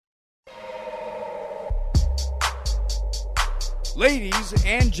Ladies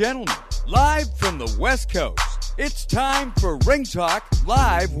and gentlemen, live from the West Coast, it's time for Ringtalk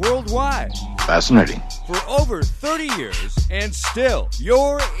Live Worldwide. Fascinating. For over 30 years, and still,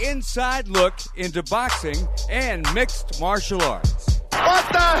 your inside look into boxing and mixed martial arts. What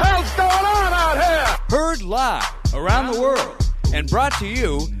the hell's going on out here? Heard live around the world and brought to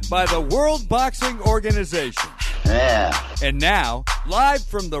you by the World Boxing Organization. Yeah. And now, live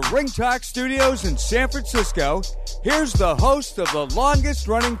from the Ringtalk Studios in San Francisco, here's the host of the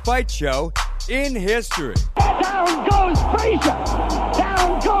longest-running fight show in history. Down goes Frazier!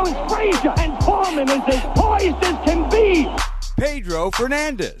 Down goes Frazier! And Foreman is as poised as can be! Pedro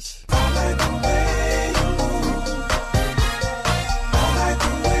Fernandez.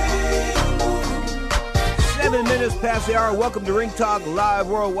 7 minutes past the hour. Welcome to Ring Talk Live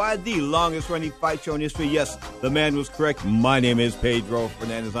Worldwide, the longest running fight show in history. Yes, the man was correct. My name is Pedro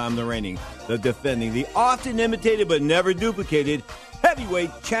Fernandez. I'm the reigning, the defending, the often imitated but never duplicated heavyweight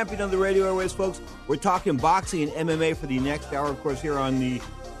champion of the radio airways, folks. We're talking boxing and MMA for the next hour, of course, here on the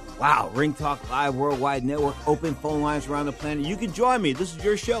Ring Talk Live Worldwide Network. Open phone lines around the planet. You can join me. This is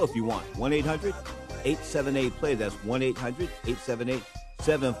your show if you want. 1-800-878-PLAY. That's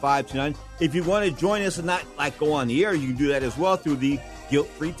 1-800-878-7529. If you want to join us and not go on the air, you can do that as well through the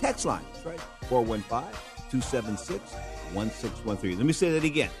guilt-free text line. That's right, 415-276-1613. Let me say that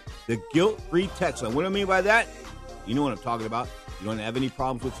again, the guilt-free text line. What do I mean by that? You know what I'm talking about. You don't have any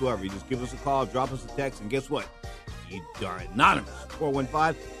problems whatsoever. You just give us a call, drop us a text, and guess what? You are anonymous.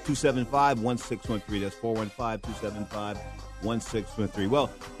 415-275-1613. That's 415-275-1613.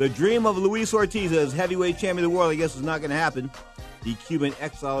 Well, the dream of Luis Ortiz as heavyweight champion of the world, I guess, is not going to happen. The Cuban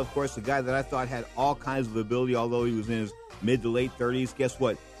exile, of course, the guy that I thought had all kinds of ability, although he was in his mid to late 30s. Guess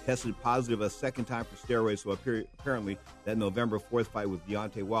what? Tested positive a second time for steroids, so apparently that November 4th fight with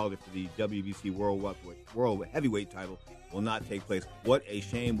Deontay Wilder for the WBC World Heavyweight title will not take place. What a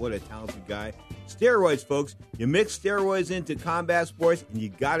shame. What a talented guy. Steroids, folks. You mix steroids into combat sports, and you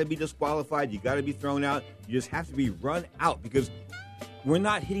got to be disqualified. You got to be thrown out. You just have to be run out because we're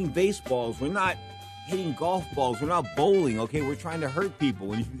not hitting baseballs. We're not hitting golf balls. We're not bowling, okay? We're trying to hurt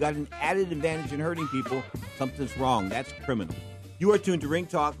people. And if you've got an added advantage in hurting people, something's wrong. That's criminal. You are tuned to Ring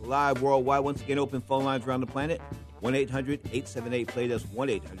Talk Live Worldwide. Once again, open phone lines around the planet. 1-800-878-PLAY. That's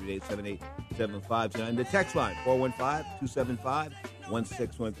 1-800-878-7529. The text line,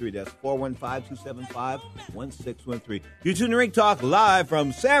 415-275-1613. That's 415-275-1613. You're tuned to Ring Talk Live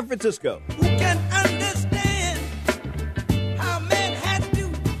from San Francisco. Who can understand how man had to do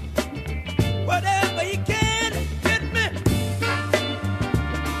whatever he can get me?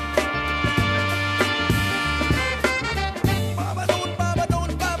 Baba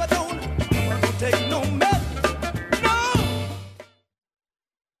don't take no mess. No.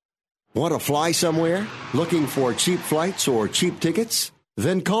 Want to fly somewhere? Looking for cheap flights or cheap tickets?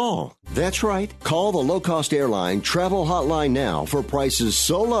 Then call. That's right. Call the low-cost airline travel hotline now for prices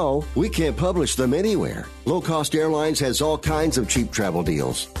so low we can't publish them anywhere. Low-cost airlines has all kinds of cheap travel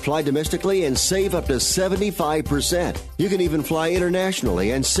deals. Fly domestically and save up to 75%. You can even fly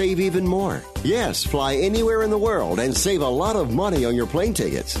internationally and save even more. Yes, fly anywhere in the world and save a lot of money on your plane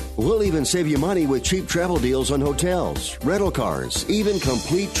tickets. We'll even save you money with cheap travel deals on hotels, rental cars, even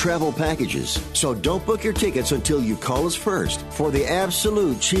complete travel packages. So don't book your tickets until you call us first for the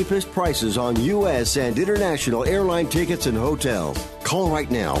absolute cheapest prices on U.S. and international airline tickets and hotels. Call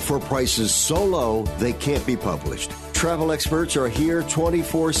right now for prices so low they can't be published. Travel experts are here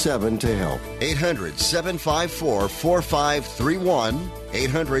 24/7 to help. 800-754-4531.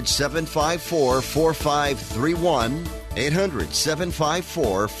 800-754-4531.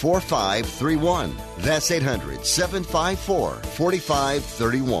 800-754-4531. That's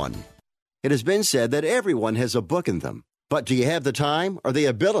 800-754-4531. It has been said that everyone has a book in them. But do you have the time or the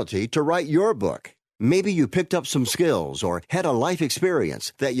ability to write your book? Maybe you picked up some skills or had a life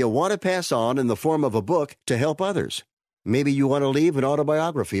experience that you want to pass on in the form of a book to help others. Maybe you want to leave an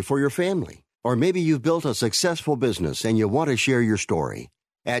autobiography for your family. Or maybe you've built a successful business and you want to share your story.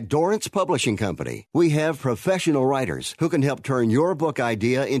 At Dorrance Publishing Company, we have professional writers who can help turn your book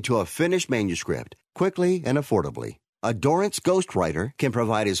idea into a finished manuscript quickly and affordably. A Dorrance ghostwriter can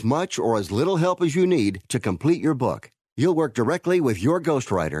provide as much or as little help as you need to complete your book. You'll work directly with your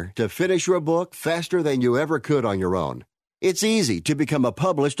ghostwriter to finish your book faster than you ever could on your own. It's easy to become a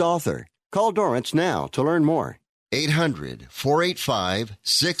published author. Call Dorrance now to learn more.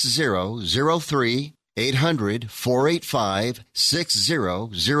 800-485-6003.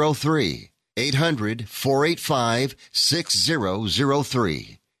 800-485-6003.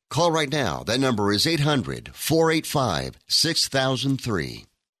 800-485-6003. Call right now. That number is 800-485-6003.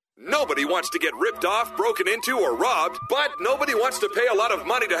 No Nobody wants to get ripped off, broken into, or robbed, but nobody wants to pay a lot of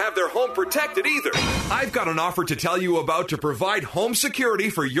money to have their home protected either. I've got an offer to tell you about to provide home security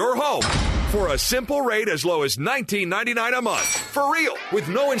for your home for a simple rate as low as $19.99 a month. For real, with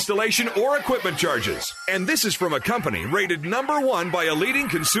no installation or equipment charges. And this is from a company rated #1 by a leading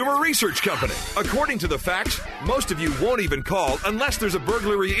consumer research company. According to the facts, most of you won't even call unless there's a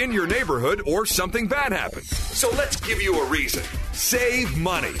burglary in your neighborhood or something bad happens. So let's give you a reason. Save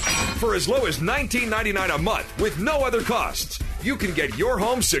money. For as low as $19.99 a month with no other costs, you can get your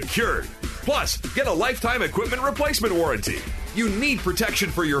home secured. Plus, get a lifetime equipment replacement warranty. You need protection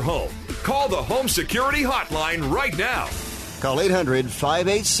for your home. Call the Home Security Hotline right now. Call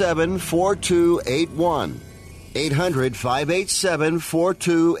 800-587-4281.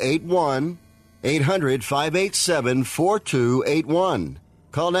 800-587-4281. 800-587-4281.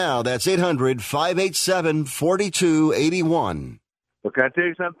 Call now. That's 800-587-4281. But can I tell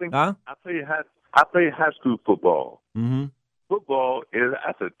you something? Huh? I played high school football. Mm-hmm. Football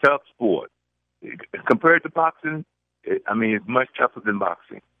that's a tough sport. Compared to boxing, it's much tougher than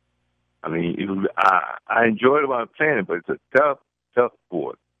boxing. I enjoyed it while I was playing it, but it's a tough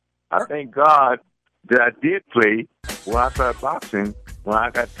sport. I thank God that I did play when I started boxing. When I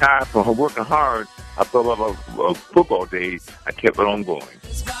got tired from working hard, I thought about football days. I kept it on going.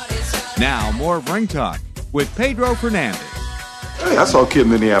 Now, more Ring Talk with Pedro Fernandez. Hey, I saw a kid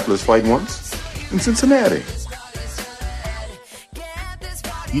in Minneapolis fight once in Cincinnati.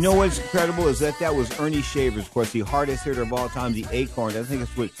 You know what's incredible is that was Ernie Shavers, of course, the hardest hitter of all time, the Acorn. I think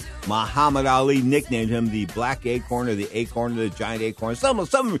that's what Muhammad Ali nicknamed him, the Black Acorn or the Acorn or the Giant Acorn,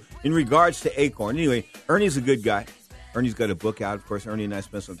 something in regards to Acorn. Anyway, Ernie's a good guy. Ernie's got a book out. Of course, Ernie and I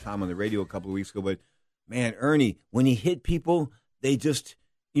spent some time on the radio a couple of weeks ago. But, man, Ernie, when he hit people, they just,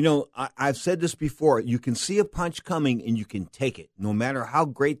 I've said this before. You can see a punch coming and you can take it. No matter how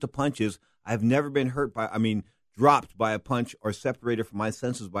great the punch is, I've never been dropped by a punch or separated from my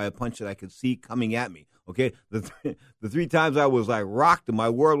senses by a punch that I could see coming at me. Okay? The three times I was rocked and my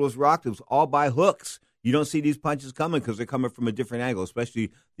world was rocked, it was all by hooks. You don't see these punches coming because they're coming from a different angle,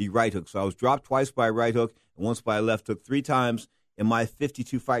 especially the right hook. So I was dropped twice by a right hook and once by a left hook, 3 times in my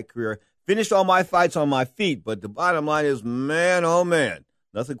 52-fight career. Finished all my fights on my feet, but the bottom line is, man, oh, man,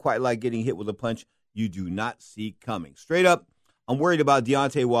 nothing quite like getting hit with a punch you do not see coming. Straight up, I'm worried about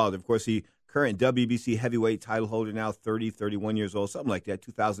Deontay Wilder. Of course, the current WBC heavyweight title holder now, 31 years old, something like that,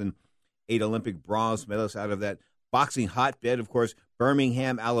 2008 Olympic bronze medalist out of that boxing hotbed, of course,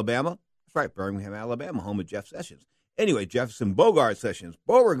 Birmingham, Alabama. That's right, Birmingham, Alabama, home of Jeff Sessions. Anyway, Jefferson Beauregard Sessions,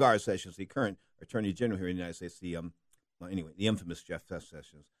 the current Attorney General here in the United States, the infamous Jeff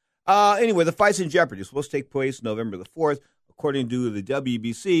Sessions. Anyway, the fight's in jeopardy. It's supposed to take place November the 4th. According to the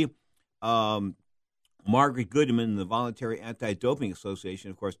WBC, Margaret Goodman, the Voluntary Anti-Doping Association,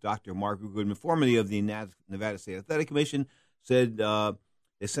 of course, Dr. Margaret Goodman, formerly of the Nevada State Athletic Commission, said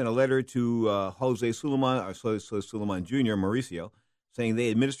they sent a letter to Jose Suleiman Jr., Mauricio, saying they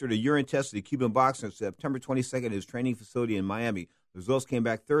administered a urine test to the Cuban boxer on September 22nd at his training facility in Miami. The results came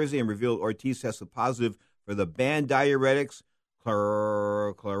back Thursday and revealed Ortiz tested positive for the banned diuretics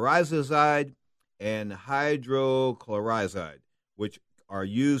chlorizazide and hydrochloride, which are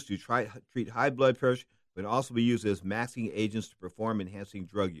used to treat high blood pressure, but also be used as masking agents to perform enhancing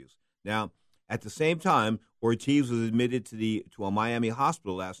drug use. Now, at the same time, Ortiz was admitted to a Miami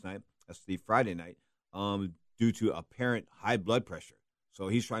hospital last night, that's the Friday night, due to apparent high blood pressure. So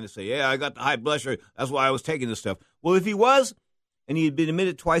he's trying to say, yeah, I got the high blood pressure, that's why I was taking this stuff. Well, if he was, and he had been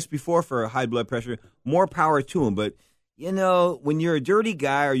admitted twice before for high blood pressure, more power to him. But, when you're a dirty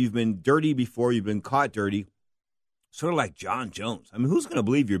guy or you've been dirty before, you've been caught dirty, sort of like John Jones. I mean, who's going to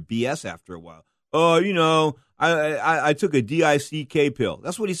believe your BS after a while? Oh, I took a DICK pill.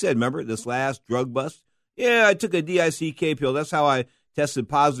 That's what he said, remember, this last drug bust? Yeah, I took a DICK pill. That's how I tested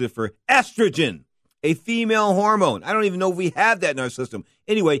positive for estrogen, a female hormone. I don't even know if we have that in our system.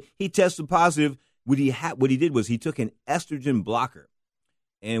 Anyway, he tested positive. What he did was he took an estrogen blocker.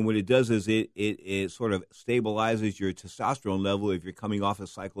 And what it does is it sort of stabilizes your testosterone level if you're coming off a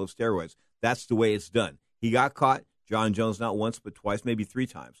cycle of steroids. That's the way it's done. He got caught. John Jones not once but twice, maybe 3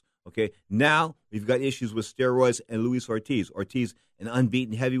 times. Okay, now we've got issues with steroids and Luis Ortiz. Ortiz, an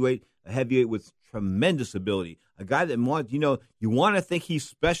unbeaten heavyweight, a heavyweight with tremendous ability, a guy that you want to think he's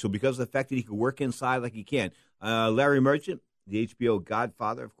special because of the fact that he can work inside like he can. Larry Merchant, the HBO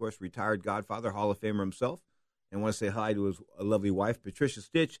Godfather, of course, retired Godfather, Hall of Famer himself. And I want to say hi to his lovely wife, Patricia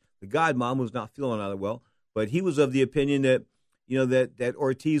Stitch, the godmom, who's not feeling all that well. But he was of the opinion that, that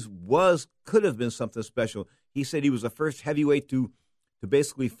Ortiz could have been something special. He said he was the first heavyweight to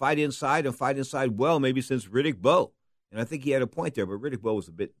basically fight inside and fight inside well, maybe since Riddick Bowe. And I think he had a point there, but Riddick Bowe was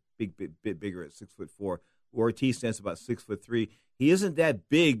a bit bigger at 6'4". Ortiz stands about 6'3". He isn't that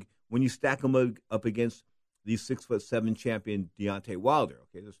big when you stack him up against the 6'7" champion Deontay Wilder.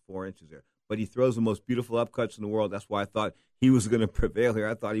 Okay, there's 4 inches there. But he throws the most beautiful upcuts in the world. That's why I thought he was going to prevail here.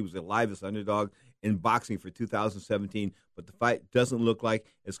 I thought he was the livest underdog in boxing for 2017. But the fight doesn't look like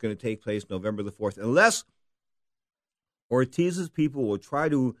it's going to take place November the 4th, unless Ortiz's people will try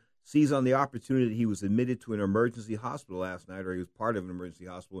to seize on the opportunity that he was admitted to an emergency hospital last night, or he was part of an emergency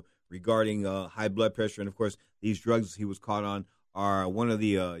hospital regarding high blood pressure. And, of course, these drugs he was caught on are one of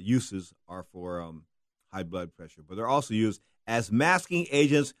the uses are for high blood pressure. But they're also used as masking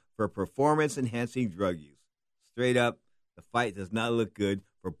agents for performance-enhancing drug use. Straight up, the fight does not look good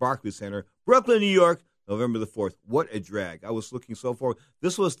for Barclays Center, Brooklyn, New York, November the 4th. What a drag. I was looking so forward.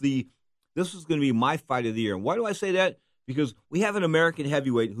 This was going to be my fight of the year. And why do I say that? Because we have an American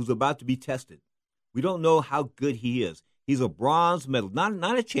heavyweight who's about to be tested. We don't know how good he is. He's a bronze medal,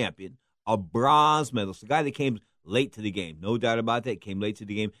 not a champion, a bronze medalist, the guy that came late to the game. No doubt about that. Came late to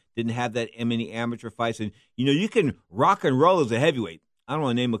the game. Didn't have that many amateur fights. And, you can rock and roll as a heavyweight. I don't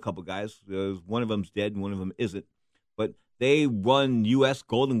want to name a couple guys. One of them's dead and one of them isn't. But they won U.S.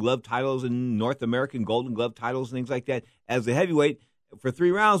 Golden Glove titles and North American Golden Glove titles and things like that as a heavyweight for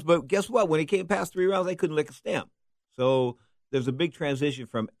 3 rounds. But guess what? When it came past 3 rounds, they couldn't lick a stamp. So there's a big transition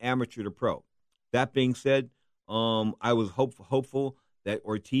from amateur to pro. That being said, I was hopeful that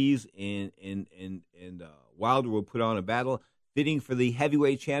Ortiz and Wilder will put on a battle fitting for the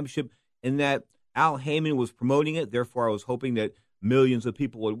heavyweight championship, and that Al Heyman was promoting it. Therefore, I was hoping that millions of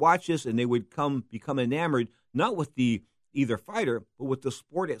people would watch this and they would become enamored, not with the either fighter, but with the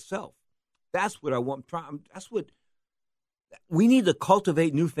sport itself. That's what I want. That's what we need to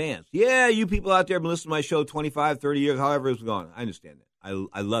cultivate new fans. Yeah, you people out there have been listening to my show 25, 30 years, however it's gone. I understand that.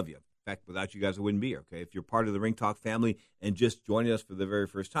 I love you. In fact, without you guys, I wouldn't be here, okay? If you're part of the Ringtalk family and just joining us for the very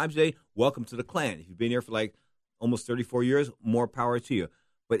first time today, welcome to the clan. If you've been here for like almost 34 years, more power to you.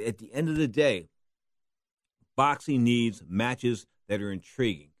 But at the end of the day, boxing needs matches that are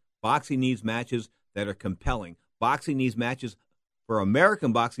intriguing. Boxing needs matches that are compelling. Boxing needs matches for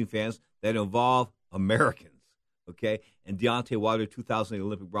American boxing fans that involve Americans, okay? And Deontay Wilder, 2008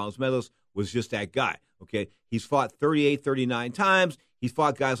 Olympic bronze medalist, was just that guy, okay? He's fought 38, 39 times. He's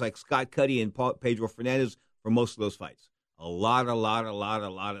fought guys like Scott Cuddy and Pedro Fernandez for most of those fights. A lot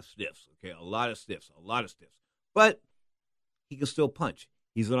of stiffs, okay? A lot of stiffs. But he can still punch.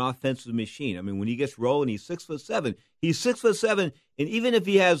 He's an offensive machine. I mean, when he gets rolling, he's 6'7". He's 6'7", and even if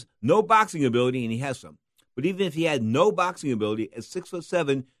he has no boxing ability, and he has some, but even if he had no boxing ability, at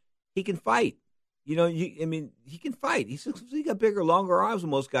 6'7", he can fight. He can fight. He got bigger, longer arms than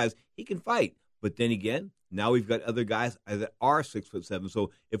most guys. He can fight. But then again, now we've got other guys that are 6'7".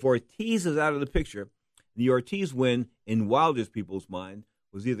 So if Ortiz is out of the picture, the Ortiz win in Wilder's people's mind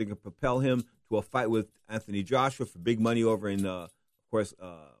was either going to propel him to a fight with Anthony Joshua for big money over in, of course,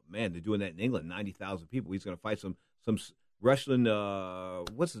 they're doing that in England, 90,000 people. He's going to fight some Russian,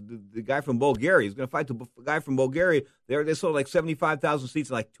 the guy from Bulgaria. He's going to fight the guy from Bulgaria. They sold like 75,000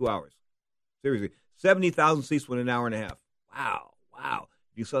 seats in like 2 hours. Seriously, 70,000 seats in an hour and a half. Wow.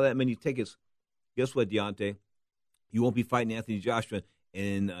 If you sell that many tickets, guess what, Deontay? You won't be fighting Anthony Joshua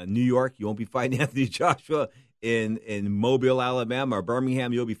in New York. You won't be fighting Anthony Joshua in Mobile, Alabama, or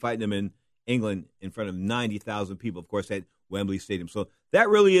Birmingham. You'll be fighting him in England in front of 90,000 people, of course, at Wembley Stadium. So that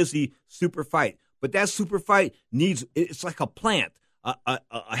really is the super fight. But that super fight it's like a plant.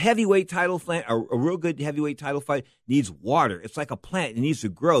 A heavyweight title fight, a real good heavyweight title fight needs water. It's like a plant. It needs to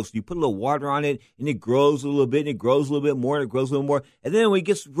grow. So you put a little water on it, and it grows a little bit, and it grows a little bit more, and it grows a little more. And then when it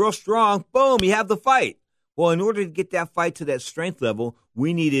gets real strong, boom, you have the fight. Well, in order to get that fight to that strength level,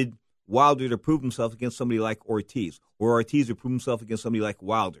 we needed Wilder to prove himself against somebody like Ortiz, or Ortiz to prove himself against somebody like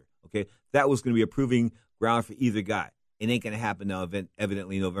Wilder. Okay, that was going to be a proving ground for either guy. It ain't going to happen now,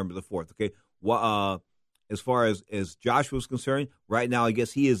 evidently, November the 4th. Okay, as far as Joshua's concerned, right now, I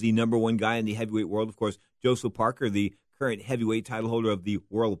guess he is the number one guy in the heavyweight world. Of course, Joseph Parker, the current heavyweight title holder of the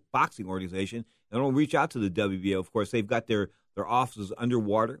World Boxing Organization. And I'll reach out to the WBO. Of course, they've got their offices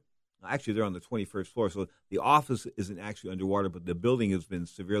underwater. Actually, they're on the 21st floor, so the office isn't actually underwater, but the building has been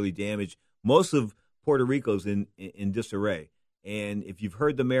severely damaged. Most of Puerto Rico's in disarray. And if you've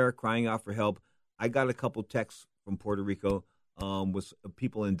heard the mayor crying out for help, I got a couple texts from Puerto Rico with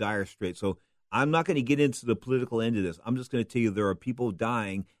people in dire straits. So I'm not going to get into the political end of this. I'm just going to tell you there are people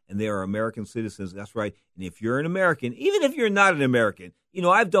dying, and they are American citizens. That's right. And if you're an American, even if you're not an American,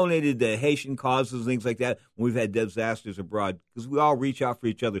 I've donated to Haitian causes and things like that when we've had disasters abroad, because we all reach out for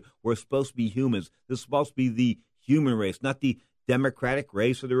each other. We're supposed to be humans. This is supposed to be the human race, not the Democratic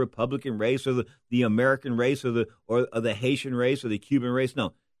race or the Republican race or the American race or the Haitian race or the Cuban race.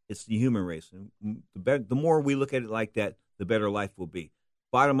 No, it's the human race. And the more we look at it like that, the better life will be.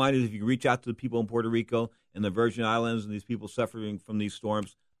 Bottom line is, if you reach out to the people in Puerto Rico and the Virgin Islands and these people suffering from these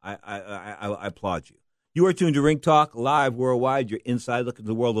storms, I applaud you. You are tuned to Ring Talk live worldwide. Your inside look at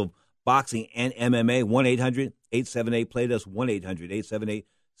the world of boxing and MMA. 1-800-878-PLAY. That's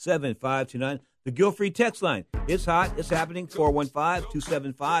 1-800-878-7529. The guilt-free text line. It's hot. It's happening.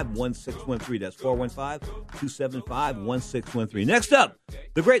 415-275-1613. That's 415-275-1613. Next up,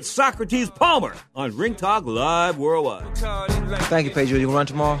 the great Socrates Palmer on Ring Talk live worldwide. Thank you, Pedro. You going to run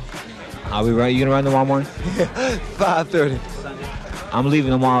tomorrow? I'll be right. You going to run tomorrow morning? 5:30. I'm leaving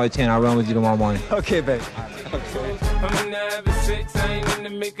tomorrow at 10. I'll run with you tomorrow morning. Okay, babe. Okay. I'm in having sex. I ain't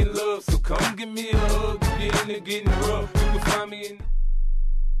into making love. So come give me a hug. Get into getting rough. You can find me in...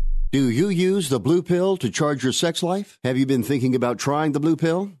 Do you use the blue pill to charge your sex life? Have you been thinking about trying the blue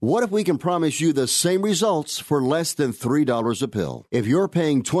pill? What if we can promise you the same results for less than $3 a pill? If you're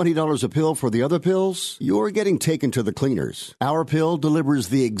paying $20 a pill for the other pills, you're getting taken to the cleaners. Our pill delivers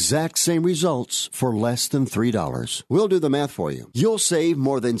the exact same results for less than $3. We'll do the math for you. You'll save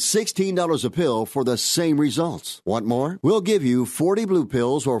more than $16 a pill for the same results. Want more? We'll give you 40 blue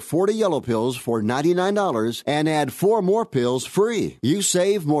pills or 40 yellow pills for $99 and add 4 more pills free. You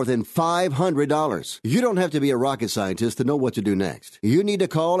save more than $500. You don't have to be a rocket scientist to know what to do next. You need to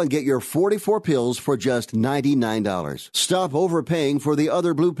call and get your 44 pills for just $99. Stop overpaying for the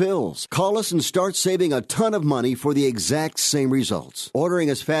other blue pills. Call us and start saving a ton of money for the exact same results. Ordering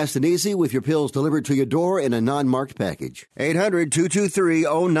is fast and easy with your pills delivered to your door in a non-marked package.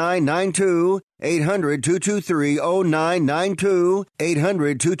 800-223-0992. 800-223-0992.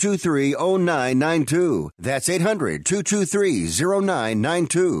 800-223-0992. That's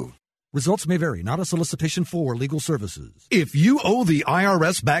 800-223-0992. Results may vary, not a solicitation for legal services. If you owe the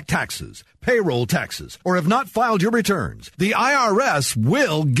IRS back taxes, payroll taxes, or have not filed your returns, the IRS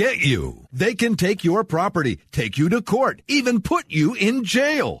will get you. They can take your property, take you to court, even put you in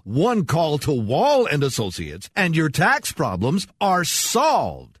jail. One call to Wall and Associates, and your tax problems are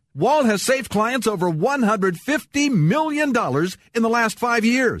solved. Wall has saved clients over $150 million in the last 5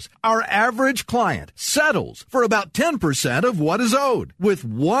 years. Our average client settles for about 10% of what is owed. With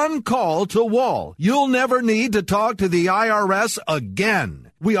one call to Wall, you'll never need to talk to the IRS again.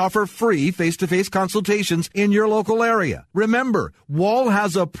 We offer free face-to-face consultations in your local area. Remember, Wall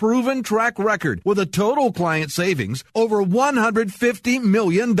has a proven track record with a total client savings over $150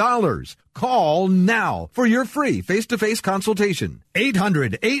 million. Call now for your free face-to-face consultation.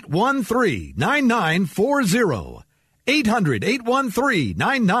 800-813-9940.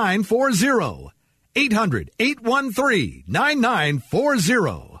 800-813-9940.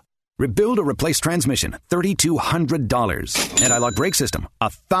 800-813-9940. Rebuild or replace transmission, $3,200. Anti-lock brake system,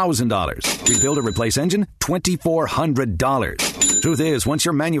 $1,000. Rebuild or replace engine, $2,400. Truth is, once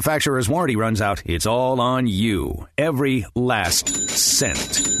your manufacturer's warranty runs out, it's all on you. Every last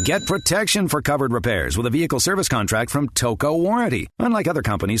cent. Get protection for covered repairs with a vehicle service contract from Toco Warranty. Unlike other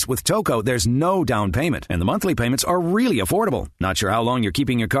companies, with Toco, there's no down payment, and the monthly payments are really affordable. Not sure how long you're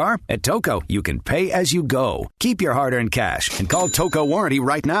keeping your car? At Toco, you can pay as you go. Keep your hard-earned cash and call Toco Warranty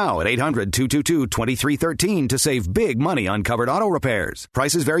right now at 800-222-2313 to save big money on covered auto repairs.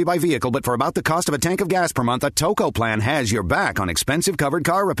 Prices vary by vehicle, but for about the cost of a tank of gas per month, a Toco plan has your back on expensive covered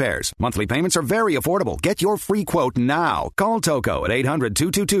car repairs. Monthly payments are very affordable. Get your free quote now. Call Toco at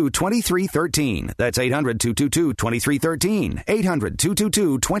 800-222-2313. That's 800-222-2313.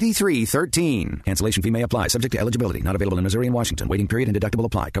 800-222-2313. Cancellation fee may apply. Subject to eligibility. Not available in Missouri and Washington. Waiting period and deductible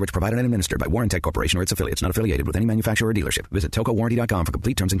apply. Coverage provided and administered by Warrantech Corporation or its affiliates. Not affiliated with any manufacturer or dealership. Visit TocoWarranty.com for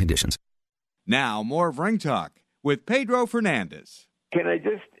complete terms and conditions. Now, more of Ring Talk with Pedro Fernandez. Can I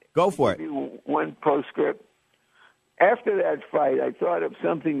just go for it? One postscript. After that fight, I thought of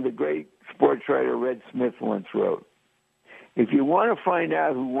something the great sports writer Red Smith once wrote. If you want to find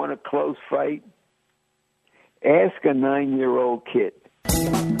out who won a close fight, ask a 9-year-old kid.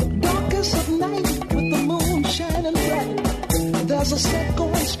 Darkest of night with the moon shining bright. There's a set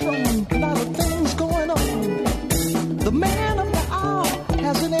going strong, a lot of things going on. The man of the hour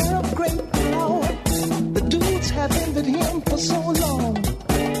has an air of great power. The dudes have envied him for so long.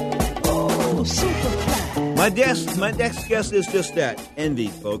 Oh, Superfly. My next guest is just that, envy,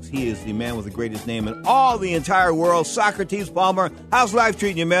 folks. He is the man with the greatest name in all the entire world, Socrates Palmer. How's life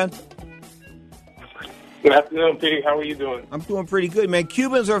treating you, man? Good afternoon, Pete. How are you doing? I'm doing pretty good, man.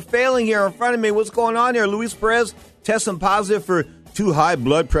 Cubans are failing here in front of me. What's going on here? Luis Perez testing positive for 2 high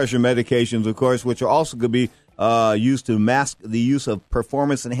blood pressure medications, of course, which are also going to be used to mask the use of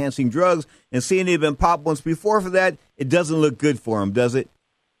performance-enhancing drugs. And seeing they've been popped once before for that, it doesn't look good for him, does it?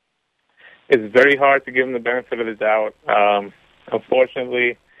 It's very hard to give him the benefit of the doubt.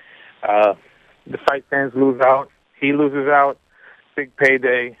 Unfortunately, the fight fans lose out. He loses out. Big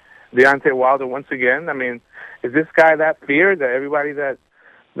payday. Deontay Wilder once again. I mean, is this guy that feared that everybody that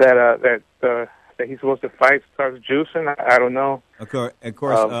he's supposed to fight starts juicing? I don't know. Of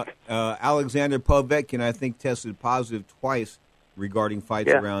course, Alexander Povetkin, I think, tested positive twice regarding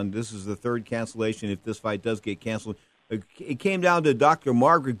fights around. This is the third cancellation if this fight does get canceled. It came down to Dr.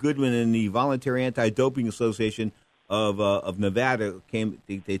 Margaret Goodwin and the Voluntary Anti-Doping Association of Nevada.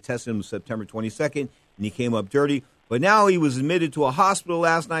 They tested him September 22nd, and he came up dirty. But now he was admitted to a hospital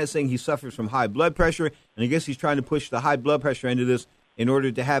last night saying he suffers from high blood pressure, and I guess he's trying to push the high blood pressure into this in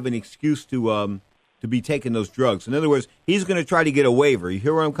order to have an excuse to be taking those drugs. In other words, he's going to try to get a waiver. You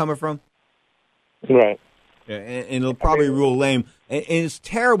hear where I'm coming from? Right. Yeah, and it'll probably rule lame. And it's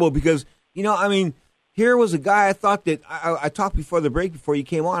terrible because, here was a guy I thought that I talked before the break, before you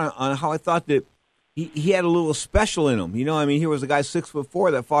came on how I thought that he had a little special in him. Here was a guy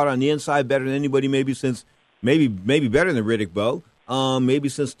 6'4" that fought on the inside better than anybody, maybe better than Riddick Bowe, maybe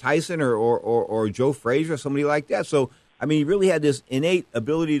since Tyson or Joe Frazier or somebody like that. So, he really had this innate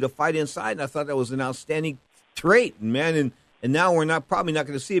ability to fight inside, and I thought that was an outstanding trait, man. And now we're probably not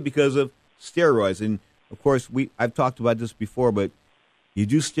going to see it because of steroids. And of course, I've talked about this before, but you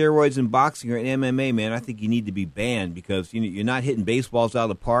do steroids in boxing or in MMA, man, I think you need to be banned because you're not hitting baseballs out of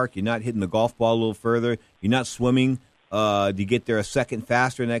the park. You're not hitting the golf ball a little further. You're not swimming to get there a second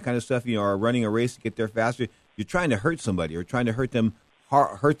faster and that kind of stuff, or running a race to get there faster. You're trying to hurt somebody or trying to hurt them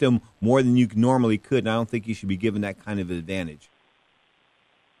more than you normally could, and I don't think you should be given that kind of advantage.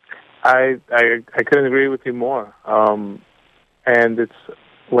 I couldn't agree with you more. And it's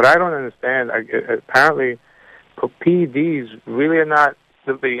what I don't understand. Apparently, PEDs really are not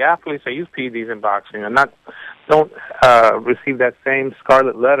the athletes that use PEDs in boxing don't receive that same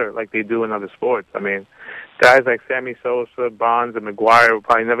scarlet letter like they do in other sports. Guys like Sammy Sosa, Bonds, and McGuire will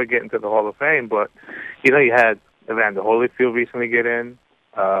probably never get into the Hall of Fame, but you had Evander Holyfield recently get in.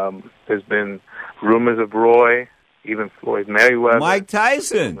 There's been rumors of Roy, even Floyd Mayweather, Mike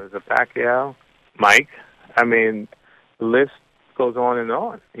Tyson, rumors of Pacquiao, Mike. The list goes on, and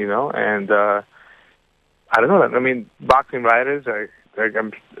I don't know. Boxing writers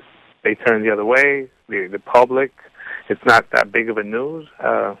they turn the other way. The public, it's not that big of a news.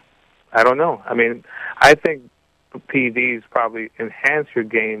 I don't know. I think PEDs probably enhance your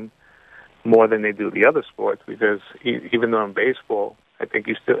game more than they do the other sports because even though in baseball, I think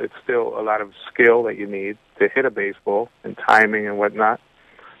it's still a lot of skill that you need to hit a baseball and timing and whatnot.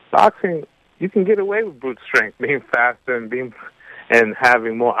 Boxing, you can get away with brute strength, being faster and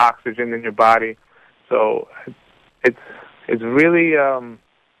having more oxygen in your body. So it's really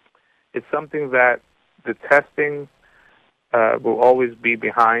it's something that the testing will always be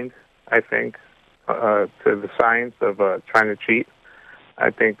behind, I think, to the science of trying to cheat. I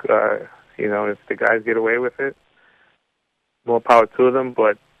think, if the guys get away with it, more power to them.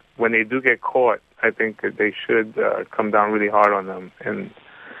 But when they do get caught, I think that they should come down really hard on them. And,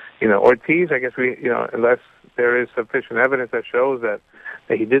 Ortiz, I guess unless there is sufficient evidence that shows that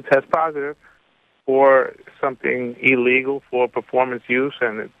he did test positive for something illegal for performance use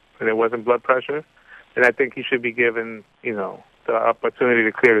and it wasn't blood pressure, then I think he should be given, the opportunity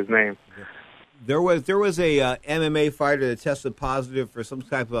to clear his name. There was a MMA fighter that tested positive for some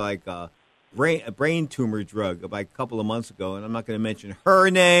type of brain tumor drug a couple of months ago, and I'm not going to mention her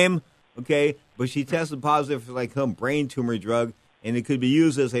name, okay? But she tested positive for some brain tumor drug, and it could be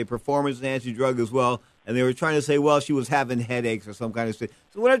used as a performance-enhancing drug as well. And they were trying to say, well, she was having headaches or some kind of thing.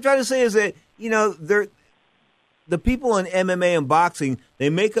 So what I'm trying to say is that the people in MMA and boxing,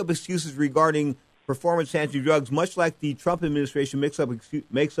 they make up excuses regarding performance-enhancing drugs, much like the Trump administration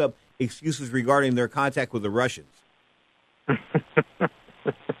makes up excuses regarding their contact with the Russians.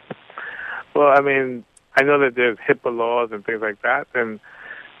 Well, I know that there's HIPAA laws and things like that, and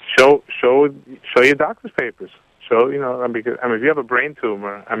show your doctor's papers. Because if you have a brain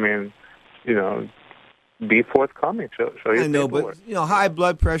tumor, be forthcoming. Show your I know, paperwork. but high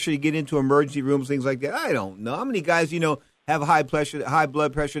blood pressure, you get into emergency rooms, things like that. I don't know how many guys have high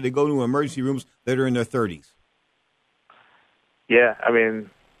blood pressure. They go to emergency rooms that are in their 30s. Yeah,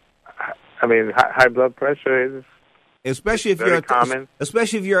 high blood pressure is especially if very common.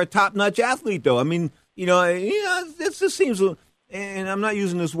 Especially if you're a top-notch athlete, though. This just seems, and I'm not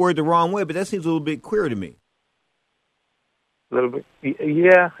using this word the wrong way, but that seems a little bit queer to me. A little bit,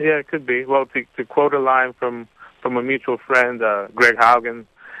 yeah, it could be. Well, to quote a line from a mutual friend, Greg Haugen,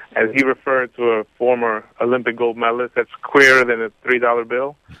 as he referred to a former Olympic gold medalist, that's queerer than a $3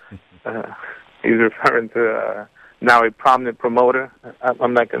 bill. He's referring to now a prominent promoter.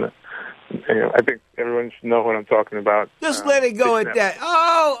 I'm not going to, I think everyone should know what I'm talking about. Just let it go at that.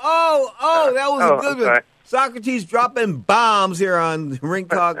 Oh, that was a good one. Sorry. Socrates dropping bombs here on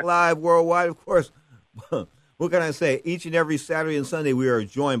Ringtalk Live Worldwide, of course. What can I say? Each and every Saturday and Sunday, we are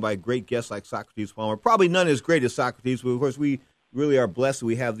joined by great guests like Socrates Palmer. Probably none as great as Socrates, but of course, we really are blessed.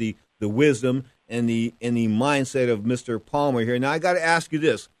 We have the wisdom and the mindset of Mr. Palmer here. Now, I got to ask you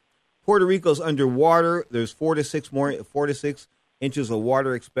this: Puerto Rico's underwater. There's 4 to 6 inches of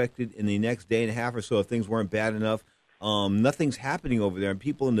water expected in the next day and a half or so if things weren't bad enough. Nothing's happening over there, and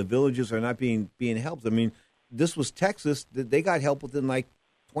people in the villages are not being helped. I mean, this was Texas. They got help within like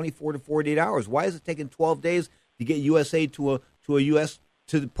 24 to 48 hours. Why is it taking 12 days to get USA to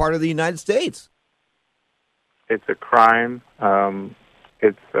the part of the United States? It's a crime. I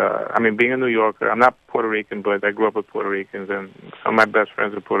mean, being a New Yorker, I'm not Puerto Rican, but I grew up with Puerto Ricans, and some of my best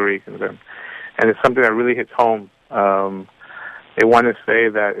friends are Puerto Ricans, and it's something that really hits home. They want to say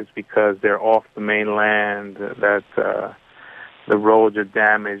that it's because they're off the mainland, that the roads are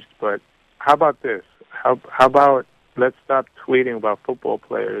damaged, but how about this? How about let's stop tweeting about football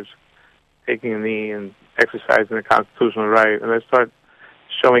players taking a knee and exercising the constitutional right, and let's start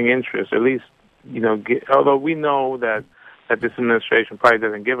showing interest. At least, although we know that this administration probably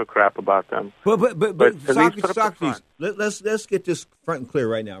doesn't give a crap about them. But Socrates, let's get this front and clear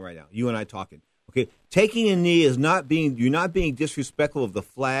right now. You and I talking. Okay, taking a knee is you're not being disrespectful of the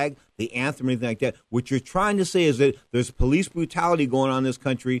flag, the anthem, or anything like that. What you're trying to say is that there's police brutality going on in this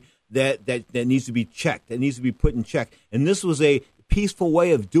country that needs to be checked, that needs to be put in check. And this was a peaceful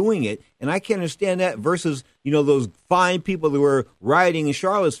way of doing it, and I can't understand that versus, those fine people that were rioting in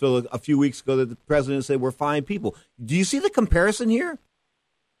Charlottesville a few weeks ago that the president said were fine people. Do you see the comparison here?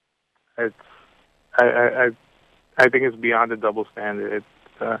 I think it's beyond a double standard.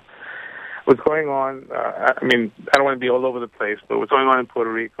 It's what's going on. I mean, I don't want to be all over the place, but what's going on in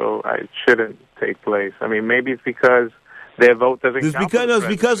Puerto Rico, it shouldn't take place. I mean, maybe it's because their vote doesn't count. It's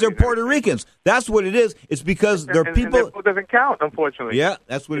because they're Puerto Ricans. That's what it is. It's because they're people. And their vote doesn't count, unfortunately. Yeah,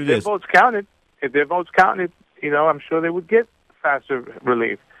 that's what if it is. If their votes counted, I'm sure they would get faster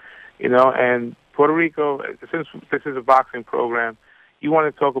relief. And Puerto Rico, since this is a boxing program, you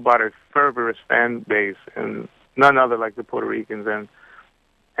want to talk about a fervorous fan base, and none other like the Puerto Ricans,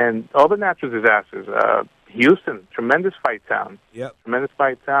 and all the natural disasters. Houston, tremendous fight town. Yep. Tremendous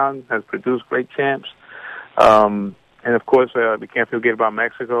fight town, has produced great champs. And of course, we can't forget about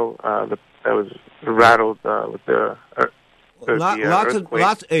Mexico. That was rattled with the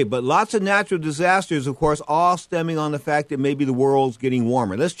lots of natural disasters, of course, all stemming on the fact that maybe the world's getting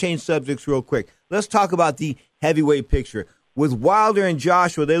warmer. Let's change subjects real quick. Let's talk about the heavyweight picture. With Wilder and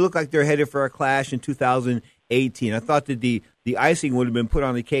Joshua, they look like they're headed for a clash in 2018. I thought that the icing would have been put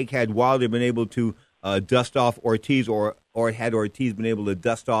on the cake had Wilder been able to dust off Ortiz, or had Ortiz been able to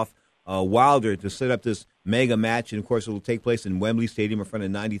dust off Wilder to set up this mega match. And, of course, it will take place in Wembley Stadium in front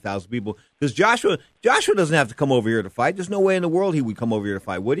of 90,000 people. Because Joshua doesn't have to come over here to fight. There's no way in the world he would come over here to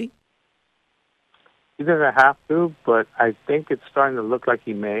fight, would he? He doesn't have to, but I think it's starting to look like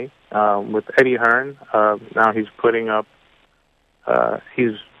he may. With Eddie Hearn, now he's putting up,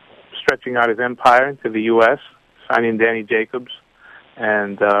 he's stretching out his empire into the U.S., signing Danny Jacobs.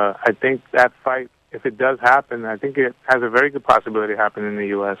 And I think that fight, if it does happen, I think it has a very good possibility to happen in the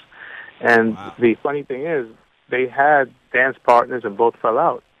U.S. And The funny thing is, they had dance partners and both fell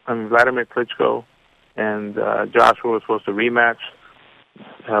out. I mean, Vladimir Klitschko and Joshua were supposed to rematch.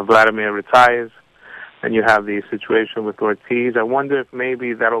 Vladimir retires. And you have the situation with Ortiz. I wonder if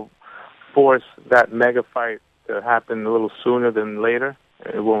maybe that'll force that mega fight to happen a little sooner than later.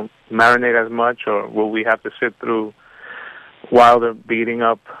 It won't marinate as much, or will we have to sit through Wilder beating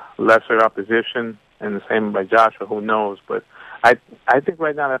up lesser opposition, and the same by Joshua? Who knows? But I think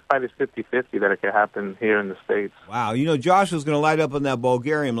right now that fight is 50-50 that it could happen here in the States. Wow. Joshua's going to light up on that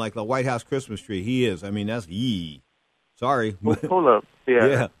Bulgarian like the White House Christmas tree. He is. I mean, that's yee. Sorry. Pulev.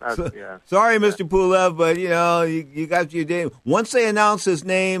 Yeah. Sorry, Mr. Pulev, but, you got your day. Once they announce his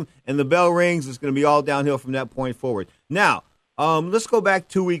name and the bell rings, it's going to be all downhill from that point forward. Now, let's go back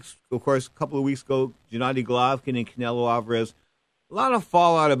 2 weeks, of course, a couple of weeks ago, Gennady Golovkin and Canelo Alvarez. A lot of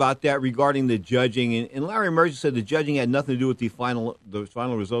fallout about that regarding the judging, and Larry Merchant said the judging had nothing to do with the final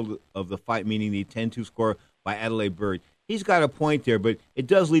result of the fight, meaning the 10-2 score by Adelaide Byrd. He's got a point there, but it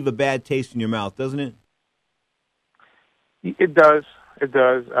does leave a bad taste in your mouth, doesn't it? It does. It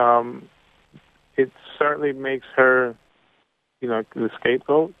does. It certainly makes her, the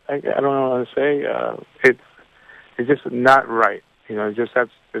scapegoat. I don't know what to say. It's just not right.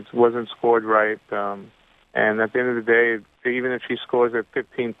 It wasn't scored right. And at the end of the day, even if she scores at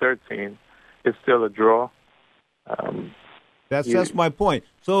 15-13, it's still a draw. That's my point.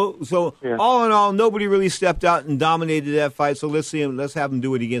 So all in all, nobody really stepped out and dominated that fight. So let's see him. Let's have him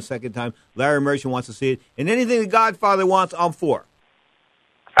do it again second time. Larry Merchant wants to see it, and anything the Godfather wants, I'm for.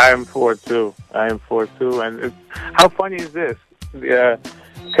 I am for it too. And how funny is this?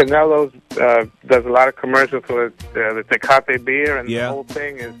 Canelo does a lot of commercials for the Tecate beer, and the whole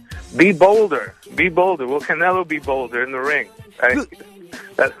thing is be bolder. Will Canelo be bolder in the ring?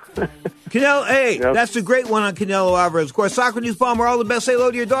 Canelo, hey, that's a great one on Canelo Alvarez. Of course, Socrates Palmer, all the best. Say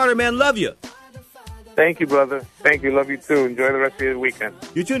hello to your daughter, man. Love you. Thank you, brother. Thank you. Love you, too. Enjoy the rest of your weekend.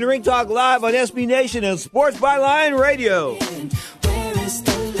 You're tuned to Ring Talk Live on SB Nation and Sports Byline Radio.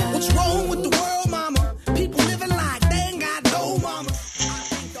 What's wrong with the world, mama? People living like they ain't got no mama.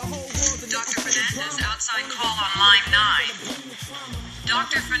 Dr. Fernandez, outside call on line 9.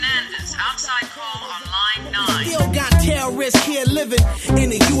 Dr. Fernandez, outside call on line 9. Still got terrorists here living in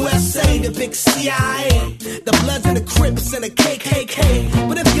the USA, the big CIA, the Bloods and the Crips and the KKK.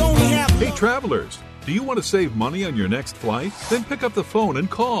 But if you only have... Hey, travelers, do you want to save money on your next flight? Then pick up the phone and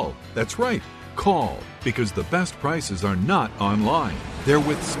call. That's right, call, because the best prices are not online. They're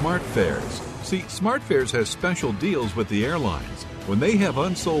with SmartFares. See, SmartFares has special deals with the airlines. When they have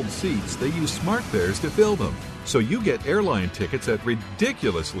unsold seats, they use SmartFares to fill them. So you get airline tickets at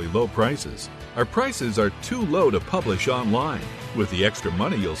ridiculously low prices. Our prices are too low to publish online. With the extra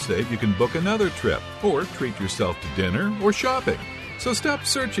money you'll save, you can book another trip or treat yourself to dinner or shopping. So stop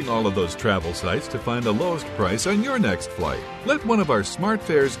searching all of those travel sites to find the lowest price on your next flight. Let one of our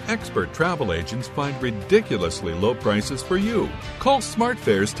SmartFares expert travel agents find ridiculously low prices for you. Call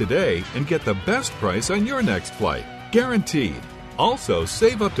SmartFares today and get the best price on your next flight. Guaranteed. Also,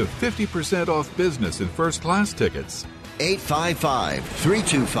 save up to 50% off business and first-class tickets.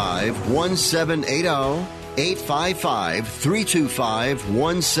 855-325-1780.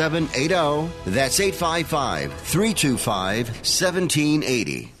 855-325-1780. That's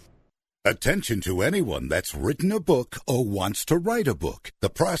 855-325-1780. Attention to anyone that's written a book or wants to write a book. The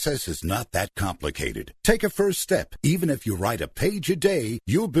process is not that complicated. Take a first step. Even if you write a page a day,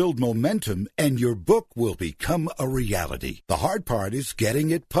 you'll build momentum and your book will become a reality. The hard part is getting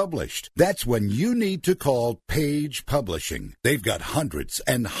it published. That's when you need to call Page Publishing. They've got hundreds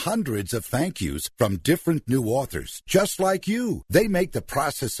and hundreds of thank yous from different new authors, just like you. They make the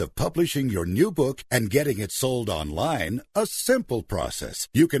process of publishing your new book and getting it sold online a simple process.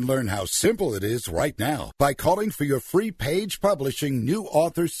 You can learn how simple it is right now by calling for your free Page Publishing New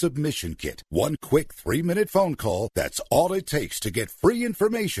Author Submission Kit. One quick 3-minute phone call, that's all it takes to get free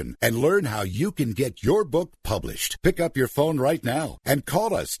information and learn how you can get your book published. Pick up your phone right now and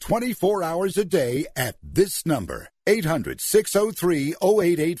call us 24 hours a day at this number.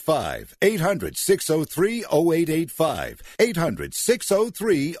 800-603-0885. 800-603-0885.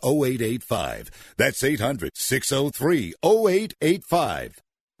 800-603-0885. That's 800-603-0885.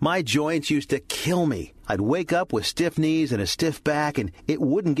 My joints used to kill me. I'd wake up with stiff knees and a stiff back, and it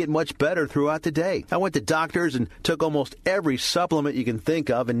wouldn't get much better throughout the day. I went to doctors and took almost every supplement you can think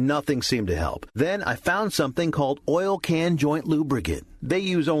of, and nothing seemed to help. Then I found something called Oil Can Joint Lubricant. They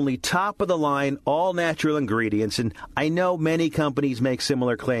use only top-of-the-line, all-natural ingredients, and I know many companies make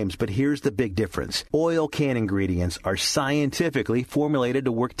similar claims, but here's the big difference. Oil Can ingredients are scientifically formulated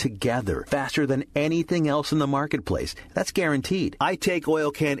to work together faster than anything else in the marketplace. That's guaranteed. I take Oil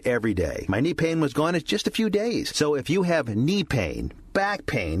Can every day. My knee pain was gone in just a few days. So if you have knee pain, back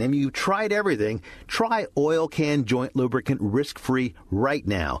pain, and you tried everything, try Oil Can Joint Lubricant risk-free right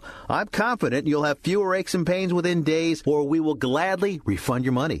now. I'm confident you'll have fewer aches and pains within days, or we will gladly refund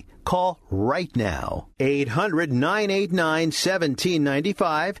your money. Call right now.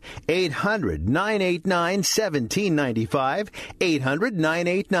 800-989-1795. 800-989-1795.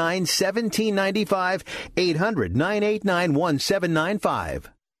 800-989-1795. 800-989-1795.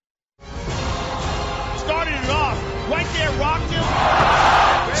 Started it off. Right there, rocked him.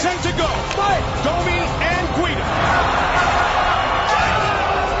 Sent to go. Domi and Guida.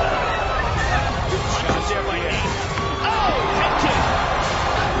 Shots there by Hayes. Oh, head kick.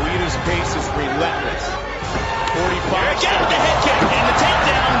 Guida's pace is relentless. 45. Again, the head kick and the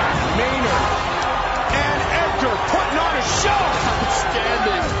takedown. Maynard and Edgar putting on a show.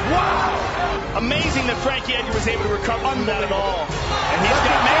 Outstanding. Wow. Amazing that Frankie Edgar was able to recover from that at all. And he's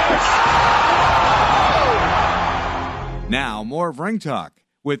got Maynard. Now, more of Ring Talk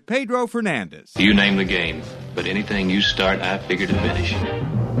with Pedro Fernandez. You name the game, but anything you start, I figure to finish.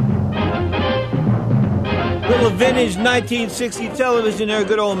 We're couple of vintage 1960 television there,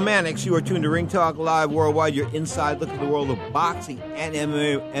 good old Mannix. You are tuned to Ring Talk Live Worldwide, your inside look at the world of boxing and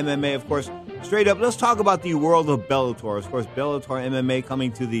MMA, of course. Straight up, let's talk about the world of Bellator. Of course, Bellator MMA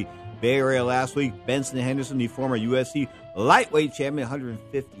coming to the Bay Area last week. Benson Henderson, the former UFC lightweight champion,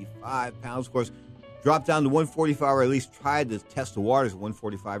 155 pounds, of course, dropped down to 145, or at least tried to test the waters at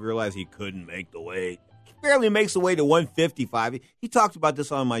 145. Realized he couldn't make the weight. He barely makes the weight to 155. He talked about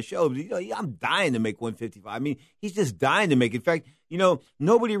this on my show. But, I'm dying to make 155. I mean, he's just dying to make it. In fact,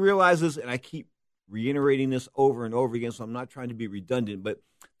 nobody realizes, and I keep reiterating this over and over again, so I'm not trying to be redundant, but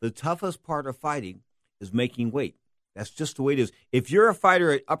the toughest part of fighting is making weight. That's just the way it is. If you're a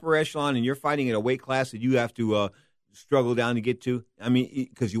fighter at upper echelon and you're fighting at a weight class that you have to struggle down to get to, I mean,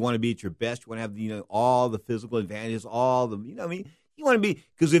 because you want to be at your best, you want to have all the physical advantages, all the, you want to be,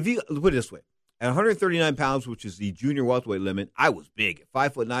 because if you, put it this way, at 139 pounds, which is the junior welterweight limit, I was big. At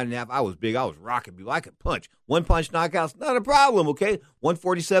 5'9.5", I was big. I was rocking people. I could punch. One punch knockouts, not a problem, okay?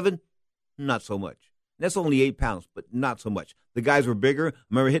 147, not so much. That's only 8 pounds, but not so much. The guys were bigger. I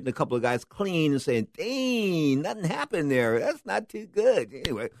remember hitting a couple of guys clean and saying, dang, nothing happened there. That's not too good.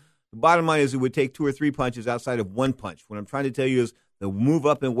 Anyway, the bottom line is it would take 2 or 3 punches outside of one punch. What I'm trying to tell you is the move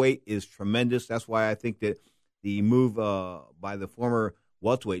up in weight is tremendous. That's why I think that the move by the former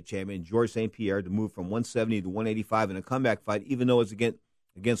welterweight champion, George St. Pierre, to move from 170 to 185 in a comeback fight, even though it's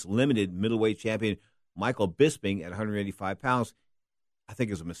against limited middleweight champion Michael Bisping at 185 pounds, I think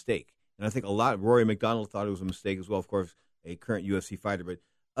is a mistake. And I think Rory McDonald thought it was a mistake as well, of course, a current UFC fighter. But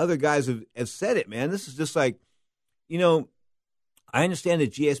other guys have said it, man. This is just like, I understand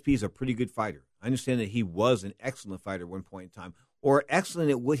that GSP is a pretty good fighter. I understand that he was an excellent fighter at one point in time, or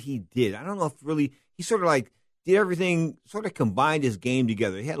excellent at what he did. I don't know if really he sort of like did everything, sort of combined his game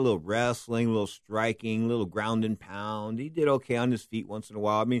together. He had a little wrestling, a little striking, a little ground and pound. He did okay on his feet once in a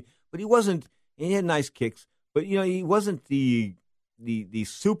while. I mean, but he wasn't, and he had nice kicks, but, he wasn't the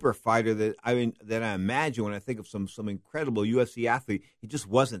super fighter that I imagine when I think of some incredible UFC athlete. He just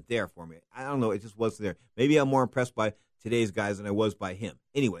wasn't there for me. I don't know. It just wasn't there. Maybe I'm more impressed by today's guys than I was by him.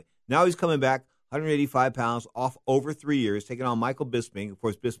 Anyway, now he's coming back, 185 pounds, off over 3 years, taking on Michael Bisping. Of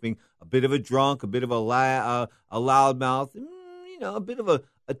course, Bisping, a bit of a drunk, a bit of a loudmouth, a bit of a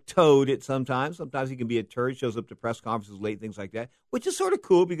toad at sometimes. Sometimes he can be a turd, shows up to press conferences late, things like that, which is sort of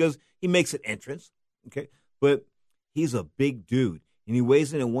cool because he makes an entrance. Okay, but he's a big dude. And he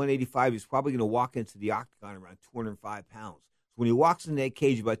weighs in at 185. He's probably going to walk into the octagon around 205 pounds. So when he walks in that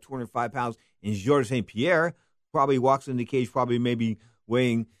cage about 205 pounds, and Georges St. Pierre probably walks in the cage maybe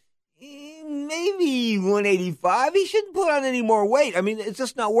weighing maybe 185. He shouldn't put on any more weight. I mean, it's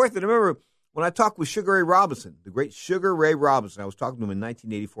just not worth it. I remember when I talked with Sugar Ray Robinson, the great Sugar Ray Robinson. I was talking to him in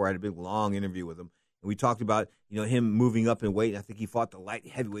 1984. I had a big, long interview with him. And we talked about, him moving up in weight. I think he fought the light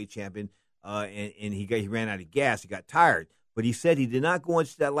heavyweight champion, and he ran out of gas. He got tired. But he said he did not go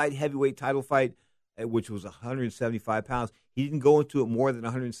into that light heavyweight title fight, which was 175 pounds. He didn't go into it more than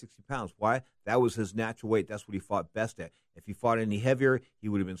 160 pounds. Why? That was his natural weight. That's what he fought best at. If he fought any heavier, he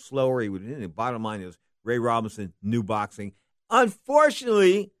would have been slower. He would have been. The bottom line is Ray Robinson knew boxing.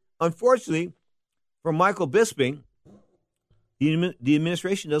 Unfortunately, for Michael Bisping, the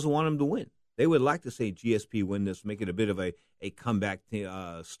administration doesn't want him to win. They would like to say GSP win this, make it a bit of a comeback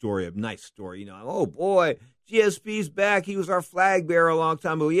story, a nice story. Oh, boy, GSP's back. He was our flag bearer a long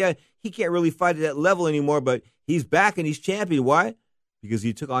time ago. Yeah, he can't really fight at that level anymore, but he's back and he's champion. Why? Because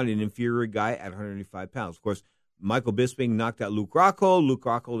he took on an inferior guy at 185 pounds. Of course, Michael Bisping knocked out Luke Rockhold. Luke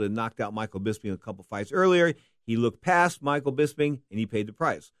Rockhold had knocked out Michael Bisping a couple fights earlier. He looked past Michael Bisping, and he paid the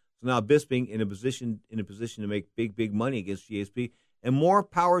price. So now Bisping in a position to make big money against GSP, and more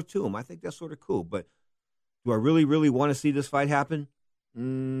power to him. I think that's sort of cool. But do I really, really want to see this fight happen?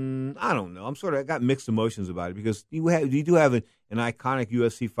 I don't know. I got mixed emotions about it because you do have an iconic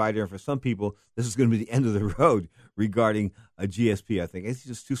UFC fighter, and for some people, this is going to be the end of the road regarding a GSP. I think it's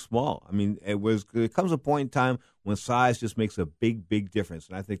just too small. I mean, it comes a point in time when size just makes a big difference,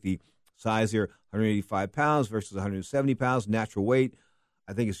 and I think the size here, 185 pounds versus 170 pounds, natural weight,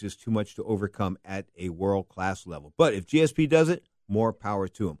 I think it's just too much to overcome at a world-class level. But if GSP does it, more power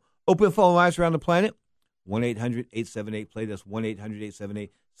to him. Open phone lines around the planet, 1-800-878-PLAY. That's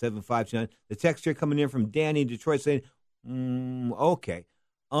 1-800-878-7529. The text here coming in from Danny in Detroit saying, okay.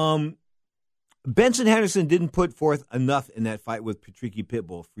 Benson Henderson didn't put forth enough in that fight with Patricky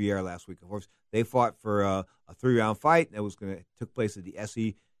Pitbull Freire last week. Of course, they fought for a 3-round fight that took place at the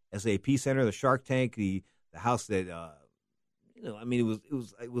SAP Center, the Shark Tank, the house that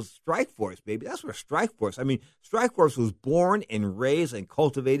it was Strikeforce, baby. That's where Strikeforce. I mean, Strikeforce was born and raised and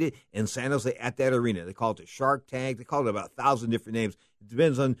cultivated in San Jose at that arena. They call it the Shark Tank. They call it about 1,000 different names. It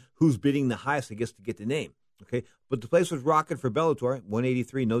depends on who's bidding the highest, I guess, to get the name. Okay, but the place was rocking for Bellator,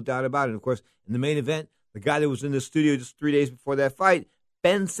 183, no doubt about it. And of course, in the main event, the guy that was in the studio just 3 days before that fight,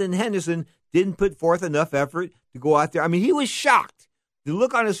 Benson Henderson, didn't put forth enough effort to go out there. I mean, he was shocked. The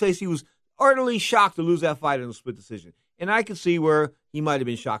look on his face, he was utterly shocked to lose that fight in a split decision. And I could see where he might have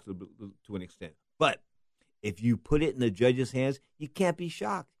been shocked to an extent. But if you put it in the judge's hands, you can't be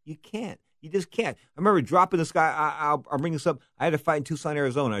shocked. You can't. You just can't. I remember dropping this guy. I'll bring this up. I had a fight in Tucson,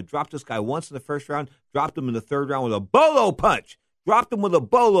 Arizona. I dropped this guy once in the first round, dropped him in the third round with a bolo punch. Dropped him with a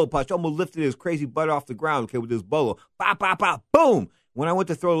bolo punch. Almost lifted his crazy butt off the ground, okay, with his bolo. Pop, pop, pop, boom. When I went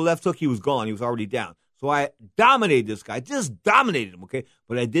to throw the left hook, he was gone. He was already down. So I dominated this guy, just dominated him, okay?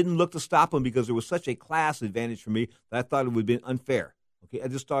 But I didn't look to stop him because there was such a class advantage for me that I thought it would have been unfair, okay? I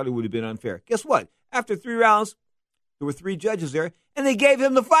just thought it would have been unfair. Guess what? After 3 rounds, there were 3 judges there, and they gave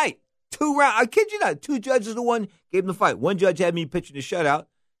him the fight. 2 rounds. I kid you not. 2 judges to 1 gave him the fight. One judge had me pitching a shutout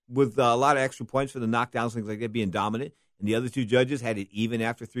with a lot of extra points for the knockdowns, things like that, being dominant. And the other 2 judges had it even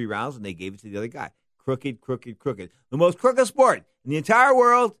after 3 rounds, and they gave it to the other guy. Crooked, crooked, crooked. The most crooked sport in the entire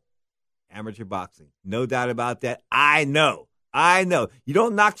world, amateur boxing. No doubt about that. I know. You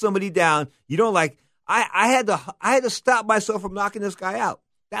don't knock somebody down. You don't I had to stop myself from knocking this guy out.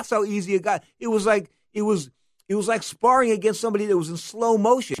 That's how easy it got. It was like sparring against somebody that was in slow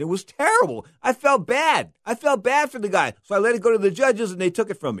motion. It was terrible. I felt bad. For the guy. So I let it go to the judges, and they took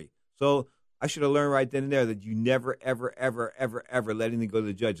it from me. So I should have learned right then and there that you never, ever, ever, ever, ever let anything go to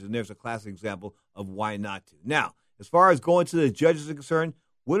the judges. And there's a classic example of why not to. Now, as far as going to the judges are concerned,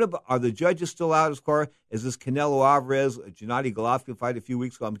 are the judges still out as far as this Canelo Alvarez, Gennady Golovkin fight a few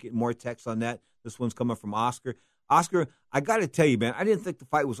weeks ago? I'm getting more texts on that. This one's coming from Oscar. Oscar, I got to tell you, man, I didn't think the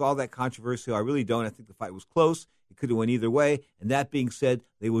fight was all that controversial. I really don't. I think the fight was close. It could have went either way. And that being said,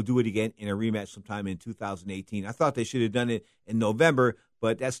 they will do it again in a rematch sometime in 2018. I thought they should have done it in November,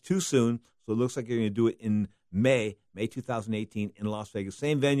 but that's too soon. So it looks like they're going to do it in May 2018 in Las Vegas.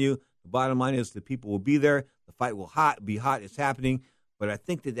 Same venue. The bottom line is the people will be there. The fight will be hot. It's happening. But I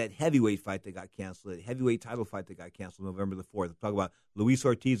think that heavyweight fight that got canceled, that heavyweight title fight that got canceled November the 4th, I'm talking about Luis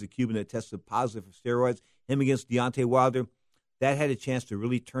Ortiz, the Cuban that tested positive for steroids, him against Deontay Wilder, that had a chance to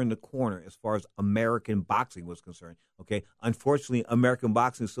really turn the corner as far as American boxing was concerned. Okay, unfortunately, American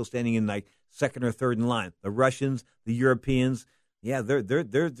boxing is still standing in like second or third in line. The Russians, the Europeans, yeah,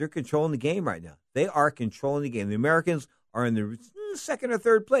 they're controlling the game right now. They are controlling the game. The Americans are in the second or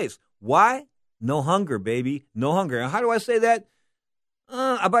third place. Why? No hunger, baby. No hunger. And how do I say that?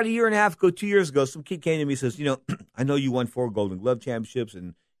 About a year and a half ago, 2 years ago, some kid came to me and says, I know you won 4 Golden Glove championships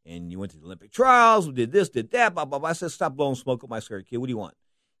and you went to the Olympic trials, did this, did that, blah, blah, blah. I said, stop blowing smoke up my skirt, kid. What do you want?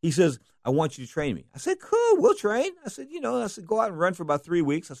 He says, I want you to train me. I said, cool, we'll train. I said, go out and run for about 3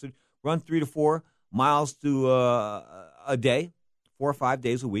 weeks. I said, run 3 to 4 miles to a day, 4 or 5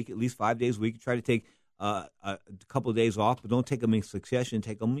 days a week, at least 5 days a week. Try to take a couple of days off, but don't take them in succession.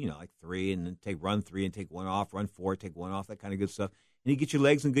 Take them, like 3 and then run 3 and take 1 off, run 4, take 1 off, that kind of good stuff. And you get your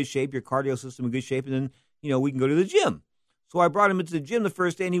legs in good shape, your cardio system in good shape, and then, we can go to the gym. So I brought him into the gym the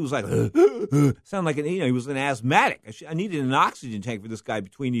first day, and he was like, sounded like, he was an asthmatic. I needed an oxygen tank for this guy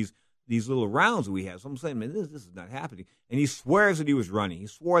between these little rounds that we have. So I'm saying, man, this is not happening. And he swears that he was running. He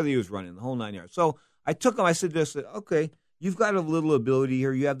swore that he was running the whole 9 yards. So I took him. I said this, okay, you've got a little ability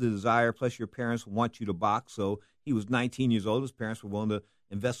here. You have the desire, plus your parents want you to box. So he was 19 years old. His parents were willing to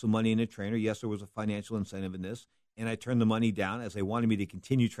invest some money in a trainer. Yes, there was a financial incentive in this. And I turned the money down as they wanted me to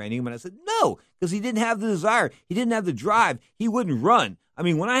continue training him. And I said, no, because he didn't have the desire. He didn't have the drive. He wouldn't run. I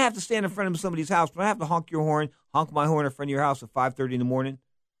mean, when I have to stand in front of somebody's house, when I have to honk my horn in front of your house at 5:30 in the morning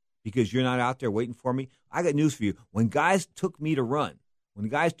because you're not out there waiting for me, I got news for you. When the guys took me to run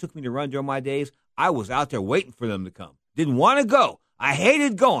during my days, I was out there waiting for them to come. Didn't want to go. I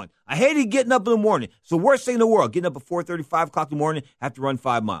hated going. I hated getting up in the morning. It's the worst thing in the world, getting up at 4:30, 5 o'clock in the morning, have to run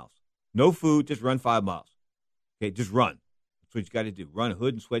 5 miles. No food, just run 5 miles. Okay, just run. That's what you got to do. Run a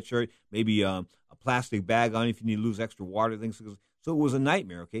hood and sweatshirt, maybe a plastic bag on if you need to lose extra water, things. So it was a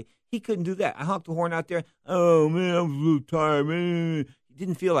nightmare, okay? He couldn't do that. I honked the horn out there. Oh, man, I was a little tired, man. He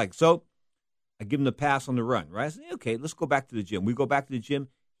didn't feel like it. So I give him the pass on the run, right? I said, okay, let's go back to the gym. We go back to the gym.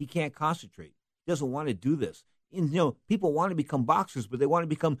 He can't concentrate. He doesn't want to do this. And, people want to become boxers, but they want to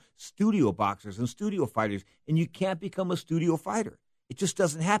become studio boxers and studio fighters, and you can't become a studio fighter. It just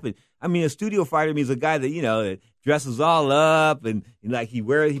doesn't happen. I mean, a studio fighter means a guy that, that dresses all up and like he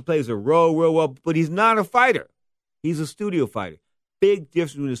plays a role real well, but he's not a fighter. He's a studio fighter. Big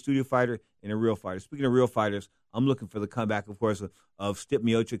difference between a studio fighter and a real fighter. Speaking of real fighters, I'm looking for the comeback, of course, of Stipe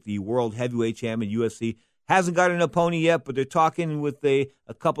Miocic, the world heavyweight champion, UFC. Hasn't got an opponent yet, but they're talking with a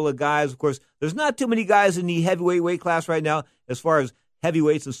couple of guys. Of course, there's not too many guys in the heavyweight weight class right now as far as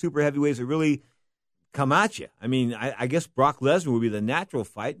heavyweights and super heavyweights are really come at you. I mean, I guess Brock Lesnar would be the natural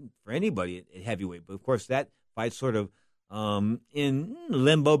fight for anybody at heavyweight. But, of course, that fight's sort of in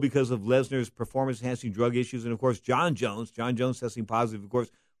limbo because of Lesnar's performance-enhancing drug issues. And, of course, John Jones testing positive, of course,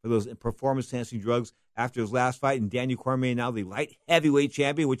 for those performance-enhancing drugs after his last fight. And Daniel Cormier now the light heavyweight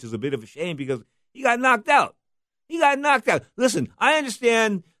champion, which is a bit of a shame because he got knocked out. Listen, I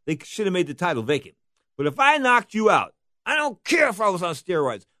understand they should have made the title vacant. But if I knocked you out, I don't care if I was on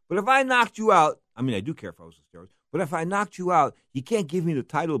steroids, but if I knocked you out, I mean, I do care if I was on steroids, but if I knocked you out, you can't give me the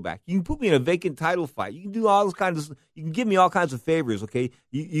title back. You can put me in a vacant title fight. You can do all those kinds of, you can give me all kinds of favors, okay?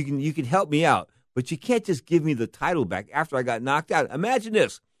 You can help me out, but you can't just give me the title back after I got knocked out. Imagine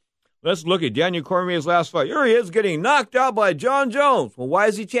this. Let's look at Daniel Cormier's last fight. Here he is getting knocked out by John Jones. Well, why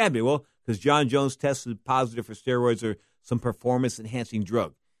is he champion? Well, because John Jones tested positive for steroids or some performance-enhancing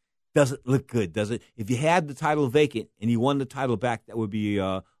drug. Doesn't look good, does it? If you had the title vacant and you won the title back, that would be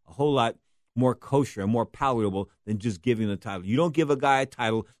a whole lot more kosher and more palatable than just giving the title. You don't give a guy a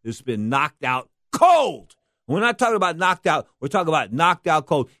title that's been knocked out cold. We're not talking about knocked out. We're talking about knocked out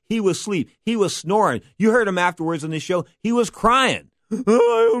cold. He was asleep. He was snoring. You heard him afterwards on this show. He was crying. I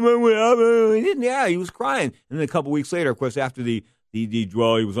don't remember what happened. He didn't. Yeah, he was crying. And then a couple weeks later, of course, after he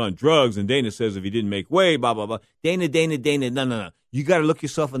was on drugs, and Dana says if he didn't make weight, blah, blah, blah. Dana, no. You got to look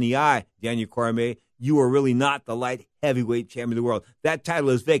yourself in the eye, Daniel Cormier. You are really not the light heavyweight champion of the world. That title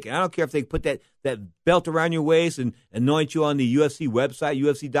is vacant. I don't care if they put that belt around your waist and anoint you on the UFC website,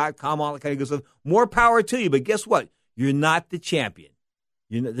 UFC.com, all that kind of good stuff. More power to you, but guess what? You're not the champion.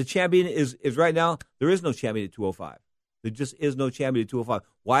 The champion is right now, there is no champion at 205. There just is no champion at 205.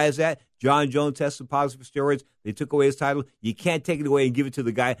 Why is that? John Jones tested positive for steroids. They took away his title. You can't take it away and give it to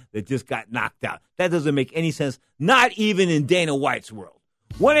the guy that just got knocked out. That doesn't make any sense, not even in Dana White's world.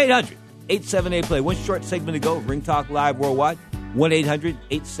 1-800-878-PLAY. One short segment to go. Ring Talk Live Worldwide.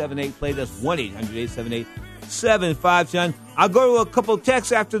 1-800-878-PLAY. That's 1-800-878-7510. I'll go to a couple of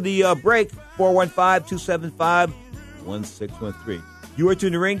texts after the break. 415-275-1613. You are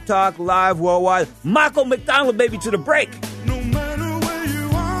tuned to Ring Talk Live Worldwide. Michael McDonald, baby, to the break.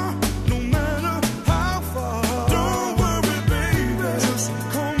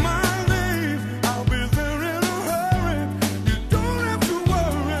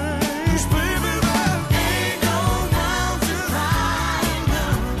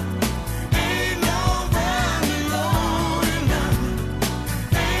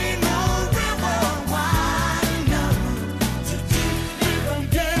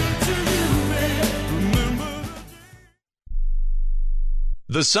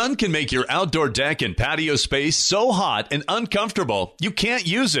 The sun can make your outdoor deck and patio space so hot and uncomfortable you can't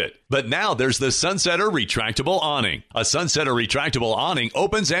use it. But now there's the Sunsetter Retractable Awning. A Sunsetter Retractable Awning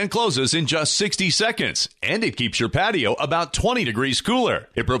opens and closes in just 60 seconds, and it keeps your patio about 20 degrees cooler.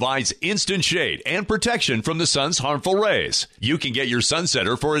 It provides instant shade and protection from the sun's harmful rays. You can get your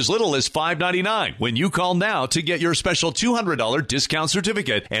Sunsetter for as little as $5.99 when you call now to get your special $200 discount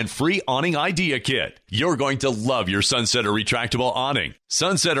certificate and free awning idea kit. You're going to love your Sunsetter Retractable Awning.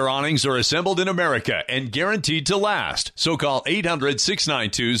 Sunsetter awnings are assembled in America and guaranteed to last. So call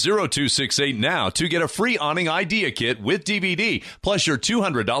 800-692-0268 now to get a free awning idea kit with DVD plus your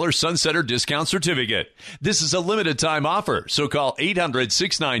 $200 Sunsetter discount certificate. This is a limited time offer, so call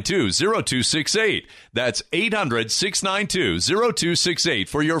 800-692-0268. That's 800-692-0268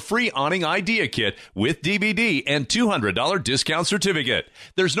 for your free awning idea kit with DVD and $200 discount certificate.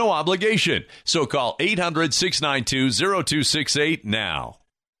 There's no obligation, so call 800-692-0268 now.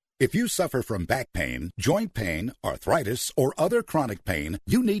 If you suffer from back pain, joint pain, arthritis, or other chronic pain,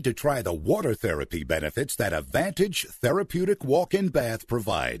 you need to try the water therapy benefits that a Vantage Therapeutic Walk-In Bath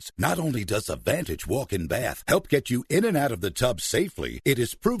provides. Not only does a Vantage Walk-In Bath help get you in and out of the tub safely, it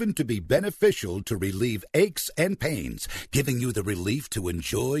is proven to be beneficial to relieve aches and pains, giving you the relief to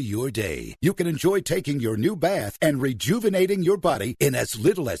enjoy your day. You can enjoy taking your new bath and rejuvenating your body in as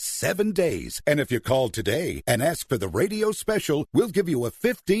little as 7 days. And if you call today and ask for the radio special, we'll give you a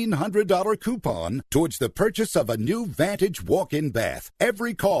 $1,500 coupon towards the purchase of a new Vantage walk-in bath.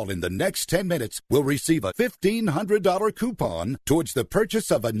 Every call in the next 10 minutes will receive a $1,500 coupon towards the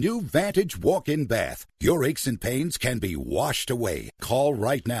purchase of a new Vantage walk-in bath. Your aches and pains can be washed away. Call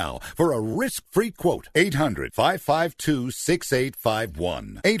right now for a risk-free quote.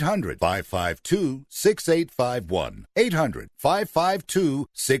 800-552-6851. 800-552-6851.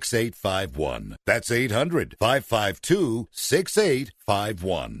 800-552-6851. That's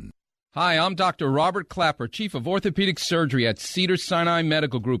 800-552-6851. Hi, I'm Dr. Robert Clapper, Chief of Orthopedic Surgery at Cedars-Sinai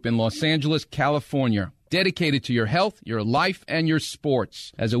Medical Group in Los Angeles, California. dedicated to your health, your life, and your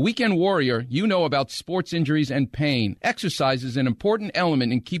sports. As a weekend warrior, you know about sports injuries and pain. Exercise is an important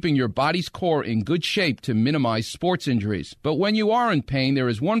element in keeping your body's core in good shape to minimize sports injuries. But when you are in pain, there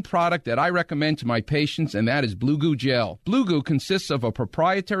is one product that I recommend to my patients, and that is Blue Goo Gel. Blue Goo consists of a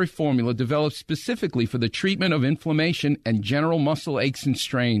proprietary formula developed specifically for the treatment of inflammation and general muscle aches and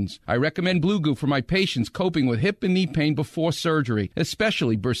strains. I recommend Blue Goo for my patients coping with hip and knee pain before surgery,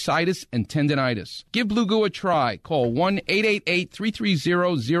 especially bursitis and tendinitis. Give Blue Goo a try. Call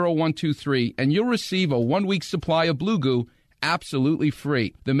 1-888-330-0123 and you'll receive a 1-week supply of Blue Goo absolutely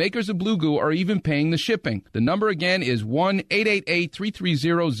free. The makers of Blue Goo are even paying the shipping. The number again is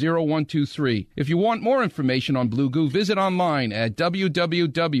 1-888-330-0123. If you want more information on Blue Goo, visit online at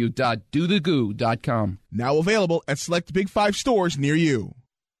www.dothegoo.com. Now available at select Big 5 stores near you.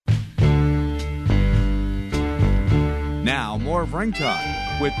 Now, more of Ring Talk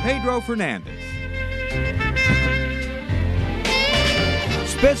with Pedro Fernandez.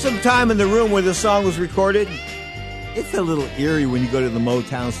 Spent some time in the room where the song was recorded. It's a little eerie when you go to the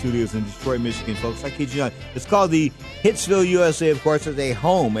Motown studios in Detroit, Michigan, folks. I kid you not. It's called the Hitsville, USA, of course. It's a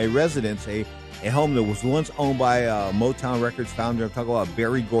home, a residence, a home that was once owned by Motown Records founder. I'm talking about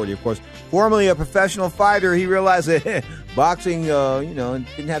Berry Gordy, of course. Formerly a professional fighter, he realized that boxing,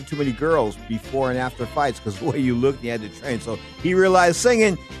 didn't have too many girls before and after fights because the way you looked, you had to train. So he realized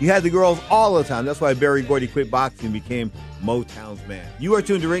singing, you had the girls all the time. That's why Berry Gordy quit boxing and became Motown's man. You are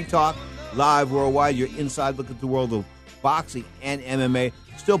tuned to Ring Talk. Live worldwide, you're inside look at the world of boxing and MMA.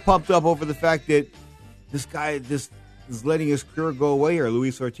 Still pumped up over the fact that this guy is letting his career go away here,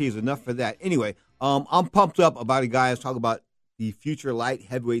 Luis Ortiz. Enough for that. Anyway, I'm pumped up about a guy I was talking about, the future light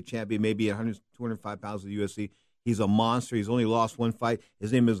heavyweight champion, maybe 205 pounds of the UFC. He's a monster. He's only lost one fight.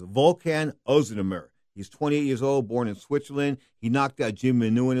 His name is Volkan Ozdemir. He's 28 years old, born in Switzerland. He knocked out Jim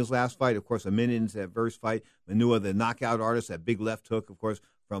Manua in his last fight. Of course, a minute into that first fight, Manua, the knockout artist, that big left hook, of course,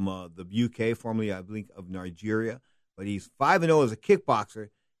 from the UK, formerly, I believe, of Nigeria. But he's 5-0 as a kickboxer,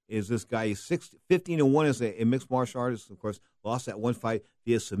 is this guy. He's 15-1 as a mixed martial artist. Of course, lost that one fight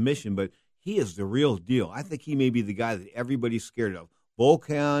via submission, but he is the real deal. I think he may be the guy that everybody's scared of.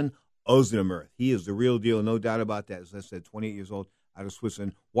 Volkan Ozdemir. He is the real deal, no doubt about that. As I said, 28 years old, out of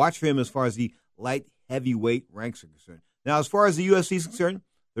Switzerland. Watch for him as far as the light heavyweight ranks are concerned. Now, as far as the UFC is concerned,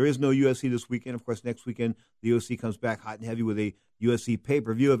 there is no UFC this weekend. Of course, next weekend, the UFC comes back hot and heavy with a UFC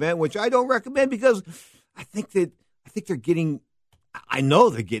pay-per-view event, which I don't recommend because I think they're getting, I know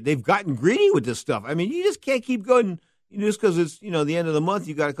they've gotten greedy with this stuff. I mean, you just can't keep going, just because it's, the end of the month,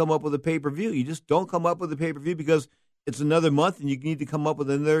 you got to come up with a pay-per-view. You just don't come up with a pay-per-view because it's another month and you need to come up with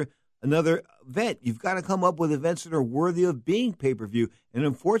another event. You've got to come up with events that are worthy of being pay-per-view. And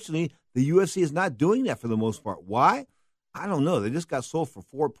unfortunately, the UFC is not doing that for the most part. Why? I don't know. They just got sold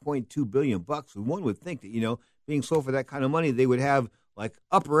for $4.2 billion. And one would think that, being sold for that kind of money, they would have like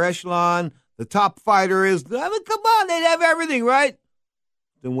upper echelon. The top fighter is, come on, they'd have everything, right?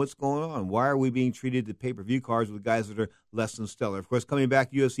 Then what's going on? Why are we being treated to pay-per-view cards with guys that are less than stellar? Of course, coming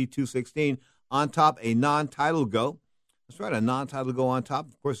back, UFC 216, on top, a non-title go. That's right, a non-title go on top.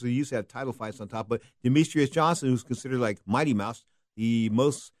 Of course, they used to have title fights on top, but Demetrius Johnson, who's considered like Mighty Mouse, the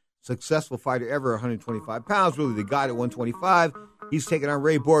most successful fighter ever, 125 pounds, really the guy at 125. He's taking on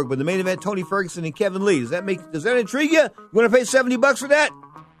Ray Borg. But the main event, Tony Ferguson and Kevin Lee. Does that intrigue you? You want to pay $70 for that?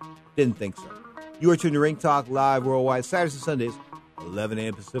 Didn't think so. You are tuned to Ring Talk live worldwide, Saturdays and Sundays, 11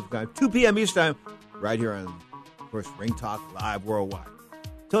 a.m. Pacific time, 2 p.m. Eastern time, right here on, of course, Ring Talk live worldwide.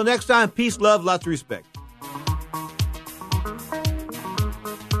 Till next time, peace, love, lots of respect.